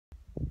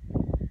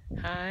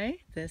Hi,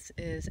 this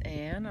is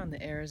Anne on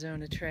the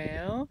Arizona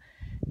Trail,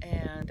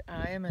 and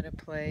I am at a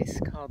place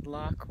called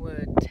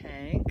Lockwood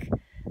Tank.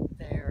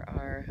 There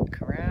are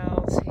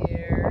corrals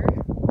here,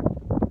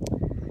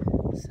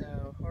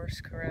 so horse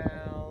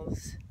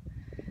corrals,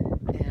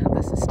 and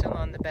this is still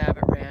on the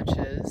Babbitt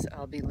Ranches.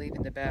 I'll be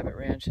leaving the Babbitt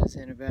Ranches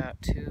in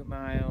about 2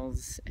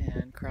 miles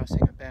and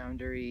crossing a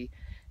boundary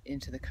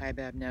into the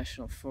Kaibab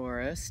National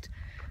Forest.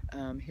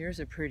 Here's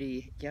a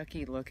pretty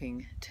yucky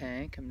looking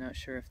tank. I'm not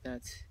sure if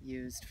that's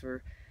used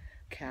for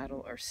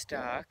cattle or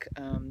stock.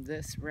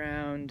 This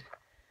round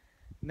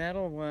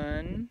metal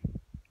one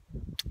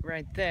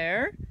right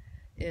there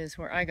is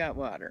where I got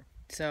water.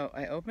 So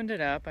I opened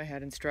it up. I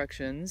had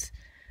instructions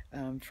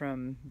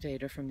from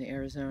data from the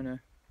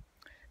Arizona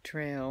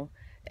Trail,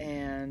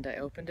 and I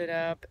opened it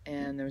up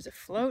and there was a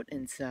float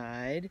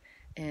inside,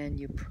 and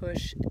you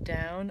push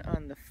down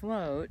on the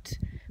float,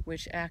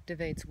 which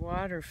activates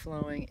water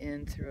flowing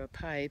in through a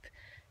pipe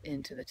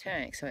into the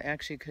tank. So I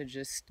actually could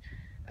just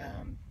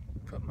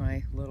put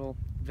my little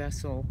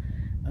vessel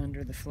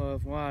under the flow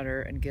of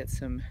water and get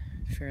some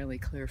fairly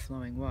clear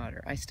flowing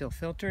water. I still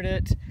filtered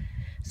it,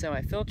 so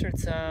I filtered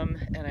some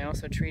and I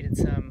also treated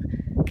some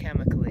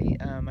chemically.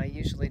 I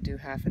usually do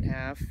half and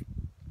half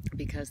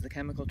because the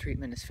chemical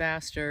treatment is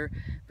faster,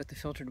 but the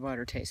filtered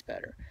water tastes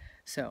better.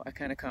 So I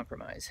kind of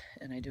compromise,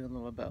 and I do a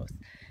little of both.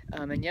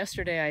 And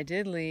yesterday I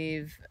did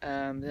leave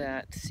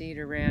that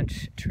Cedar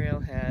Ranch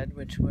trailhead,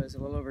 which was a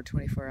little over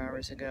 24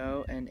 hours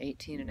ago, and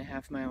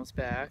 18.5 miles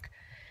back.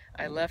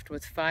 I left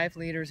with 5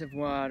 liters of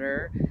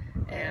water,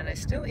 and I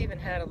still even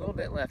had a little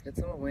bit left. It's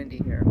a little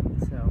windy here,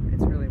 so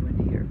it's really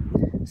windy here.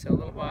 So a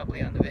little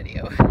wobbly on the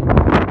video.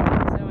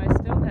 So I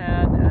still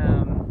had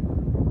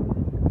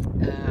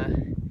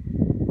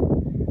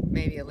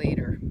maybe a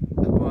liter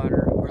of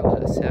water or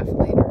less, half a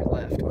liter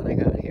left when I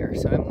got here.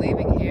 So I'm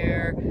leaving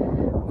here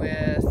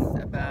with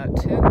about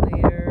 2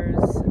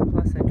 liters,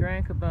 plus I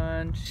drank a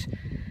bunch,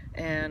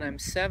 and I'm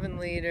 7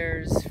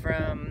 liters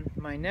from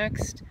my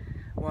next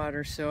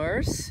water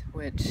source,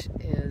 which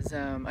is,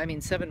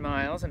 7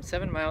 miles. I'm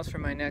 7 miles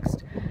from my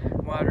next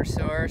water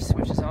source,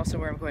 which is also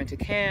where I'm going to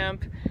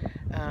camp.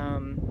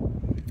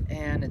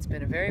 And it's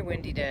been a very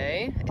windy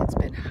day. It's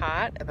been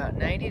hot, about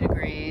 90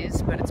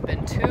 degrees, but it's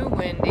been too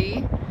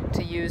windy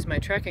to use my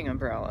trekking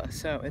umbrella.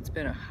 So it's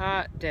been a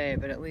hot day,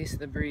 but at least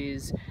the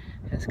breeze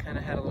has kind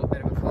of had a little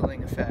bit of a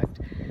cooling effect.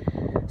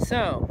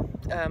 So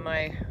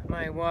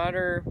my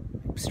water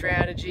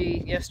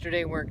strategy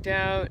yesterday worked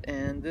out,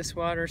 and this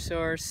water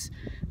source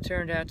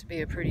turned out to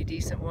be a pretty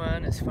decent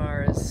one as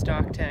far as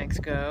stock tanks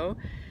go.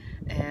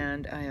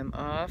 And I am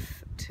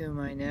off to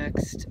my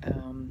next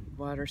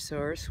water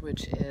source,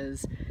 which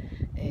is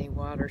a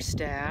water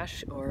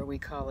stash, or we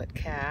call it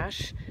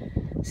cache,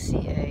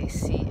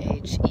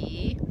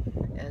 C-A-C-H-E,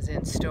 as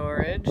in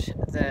storage,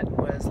 that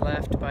was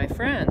left by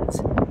friends.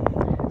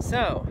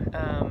 So,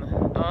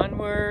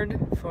 onward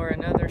for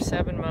another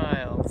 7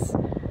 miles.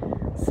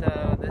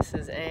 So this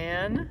is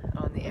Anne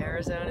on the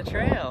Arizona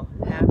Trail.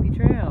 Happy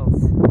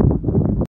trails!